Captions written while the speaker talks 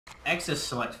X is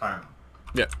select fireman.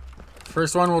 Yeah.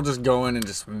 First one, we'll just go in and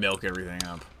just milk everything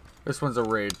up. This one's a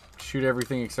raid. Shoot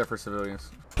everything except for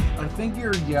civilians. I think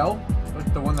your yell,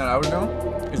 like the one that I was doing,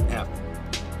 is F.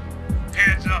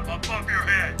 Hands up above your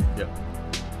head. Yep.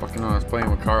 Fucking when I was playing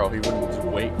with Carl, he wouldn't just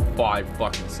wait 5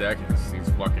 fucking seconds. He's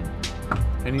fucking...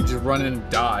 And he'd just run in and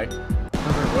die. I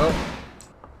was like, well...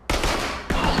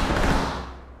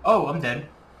 Oh, I'm dead.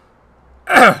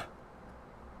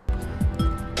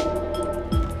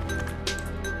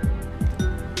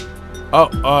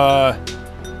 Oh,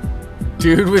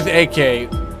 dude with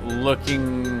AK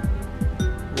looking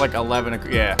like 11.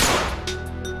 Yeah.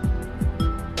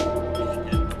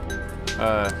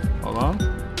 Hold on.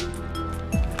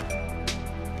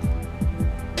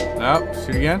 Nope,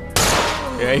 shoot again.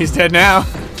 Yeah, he's dead now.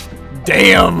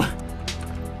 Damn.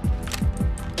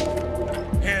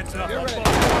 Hands up.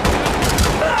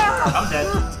 I'm dead.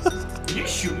 Did you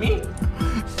shoot me?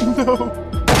 No.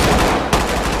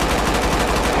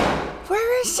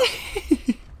 Where is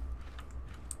he?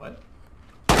 What?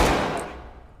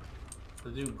 The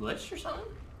dude glitched or something?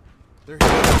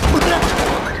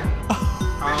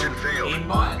 Mission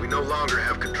failed. We no longer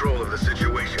have control of the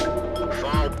situation.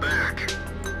 Fall back.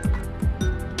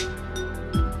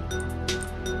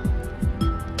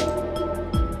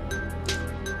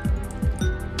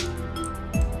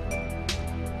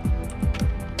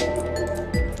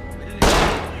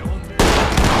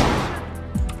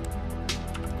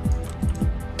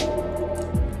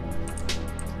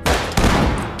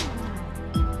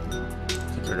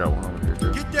 I got one over here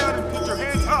too. Get down and put your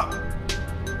hands up.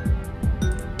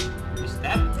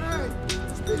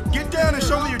 Get down and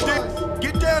show me your dick.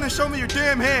 Get down and show me your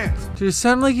damn hands. Dude, it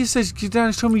sounded like you said, get down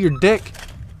and show me your dick.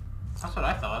 That's what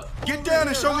I thought. Get down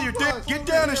and show me your dick. Get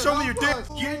down and show me your dick.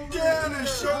 Get down and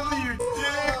show me your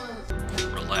dick.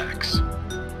 Relax.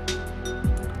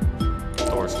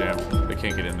 Door's jammed. They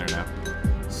can't get in there now.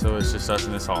 So it's just us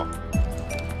in this hall.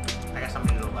 I got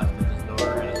somebody to the left of this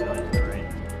door and it's going to the right.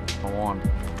 A wand.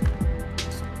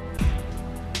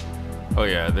 Oh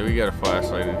yeah, then we got a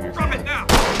flashlight in here. Drop it now.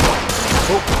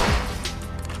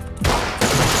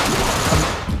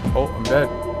 Oh, I'm dead.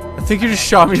 I think you just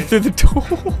shot me through the door.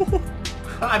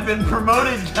 I've been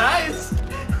promoted, guys!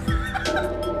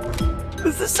 This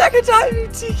is the second time you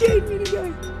TK'd me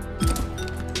today.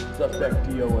 Suspect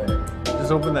DOA.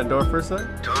 Just open that door for a sec.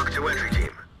 Talk to entry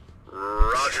team.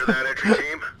 Roger that, entry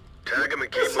team. Tag him and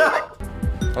keep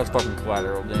moving. That's fucking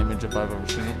collateral damage if I've ever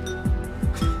seen it.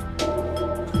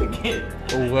 Get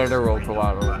Literal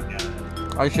collateral.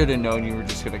 I should have known you were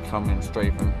just gonna come in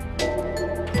strafing.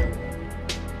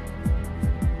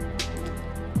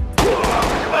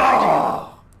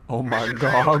 Oh my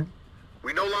god.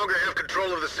 We no longer have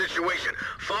control of the situation.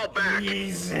 Fall back.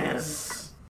 Jesus.